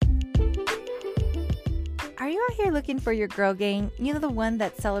Are you out here looking for your girl gang? You know, the one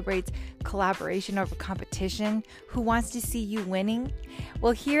that celebrates collaboration over competition, who wants to see you winning?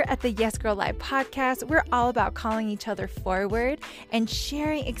 Well, here at the Yes Girl Live podcast, we're all about calling each other forward and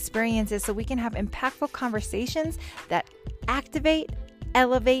sharing experiences so we can have impactful conversations that activate,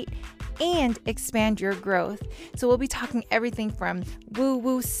 elevate, and expand your growth. So we'll be talking everything from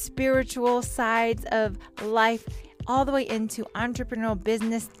woo-woo spiritual sides of life all the way into entrepreneurial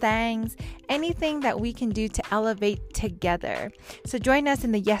business things, anything that we can do to elevate together. So join us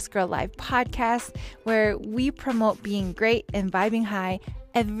in the Yes Girl Live podcast, where we promote being great and vibing high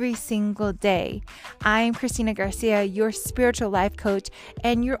every single day. I'm Christina Garcia, your spiritual life coach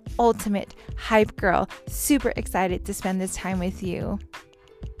and your ultimate hype girl. Super excited to spend this time with you.